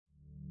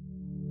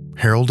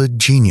heralded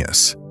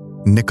genius,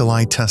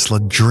 Nikola Tesla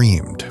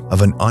dreamed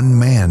of an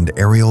unmanned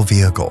aerial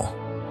vehicle,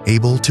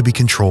 able to be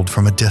controlled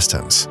from a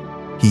distance.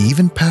 He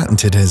even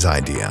patented his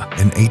idea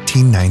in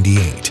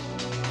 1898.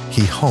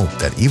 He hoped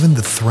that even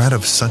the threat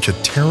of such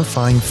a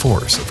terrifying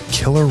force of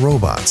killer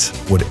robots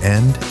would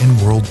end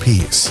in world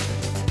peace.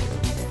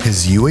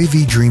 His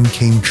UAV dream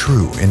came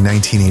true in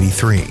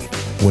 1983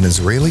 when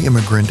Israeli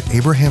immigrant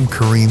Abraham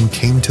Kareem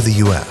came to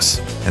the US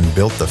and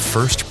built the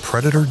first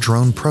Predator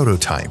drone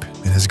prototype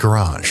in his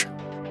garage.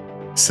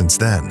 Since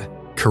then,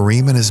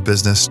 Kareem and his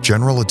business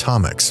General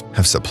Atomics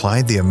have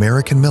supplied the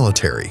American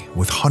military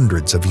with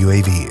hundreds of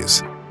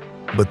UAVs.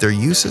 But their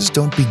uses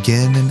don't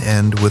begin and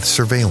end with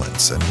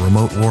surveillance and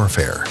remote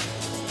warfare.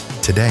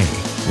 Today,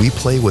 we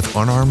play with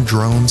unarmed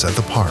drones at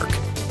the park,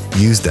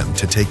 use them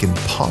to take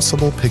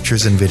impossible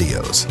pictures and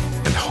videos,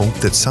 and hope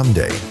that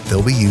someday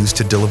they'll be used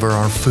to deliver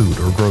our food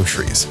or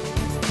groceries.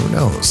 Who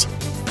knows?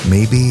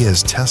 Maybe,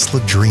 as Tesla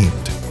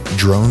dreamed,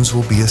 drones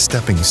will be a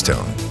stepping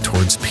stone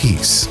towards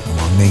peace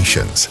among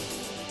nations.